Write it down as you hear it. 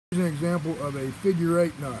example of a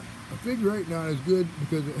figure-8 knot. A figure-8 knot is good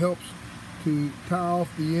because it helps to tie off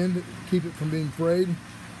the end, keep it from being frayed.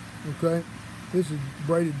 Okay, this is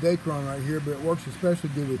braided Dacron right here, but it works especially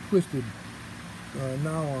good with twisted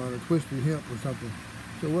nylon or twisted hemp or something.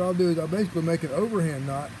 So what I'll do is I'll basically make an overhand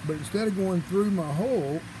knot, but instead of going through my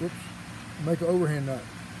hole, make an overhand knot.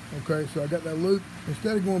 Okay, so I got that loop.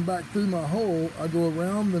 Instead of going back through my hole, I go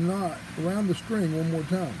around the knot, around the string one more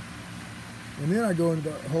time. And then I go into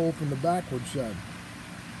the hole from the backward side.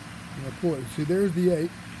 And I pull it. See, there's the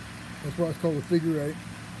 8. That's why it's called a figure-8.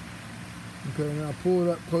 Okay, and I pull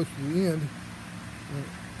it up close to the end, and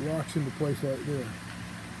it locks into place right there.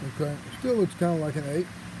 Okay, still looks kind of like an 8.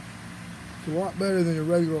 It's a lot better than a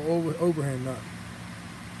regular overhand knot.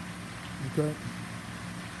 Okay.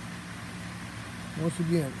 Once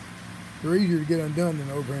again, they're easier to get undone than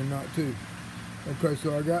an overhand knot too. Okay,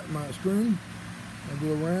 so I got my string. I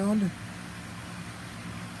go around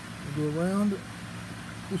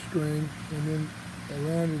the string, and then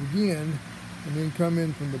around it again, and then come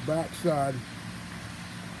in from the back side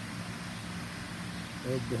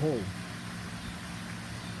of the hole.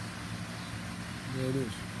 There it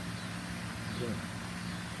is. Okay.